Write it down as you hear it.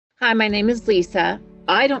Hi, my name is Lisa.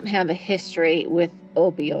 I don't have a history with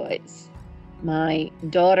opioids. My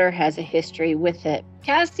daughter has a history with it.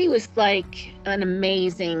 Cassie was like an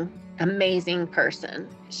amazing person.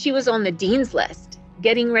 She was on the dean's list,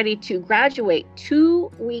 getting ready to graduate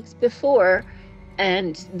 2 weeks before.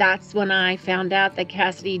 And that's when I found out that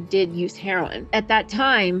Cassidy did use heroin. At that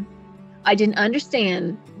time, I didn't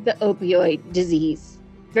understand the opioid disease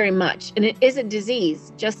very much. And it is a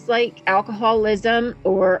disease, just like alcoholism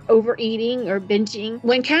or overeating or binging.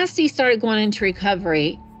 When Cassidy started going into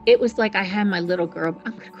recovery, it was like I had my little girl.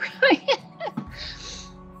 I'm going to cry.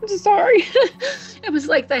 I'm sorry. It was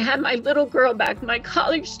like I had my little girl back, my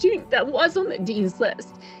college student that was on the dean's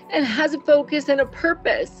list and has a focus and a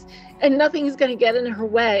purpose, and nothing's going to get in her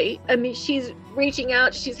way. I mean, she's reaching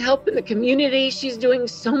out. She's helping the community. She's doing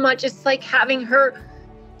so much. It's like having her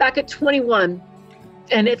back at 21.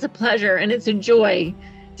 And it's a pleasure and it's a joy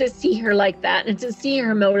to see her like that and to see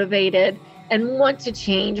her motivated and want to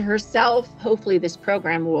change herself. Hopefully this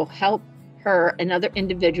program will help her and other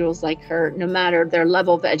individuals like her, no matter their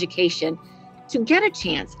level of education, to get a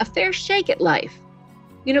chance, a fair shake at life.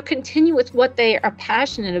 Continue with what they are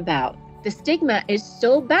passionate about. The stigma is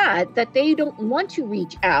so bad that they don't want to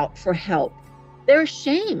reach out for help. They're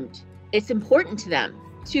ashamed. It's important to them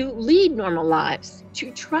to lead normal lives,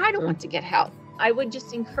 to try to want to get help. I would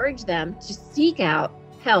just encourage them to seek out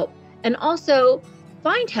help and also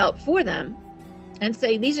find help for them and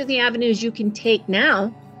say, these are the avenues you can take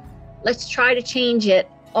now. Let's try to change it,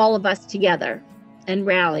 all of us together, and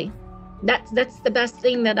rally. That's the best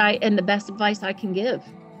thing and the best advice I can give.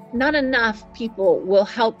 Not enough people will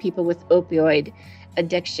help people with opioid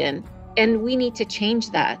addiction, and we need to change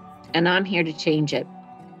that. And I'm here to change it.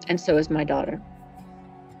 And so is my daughter.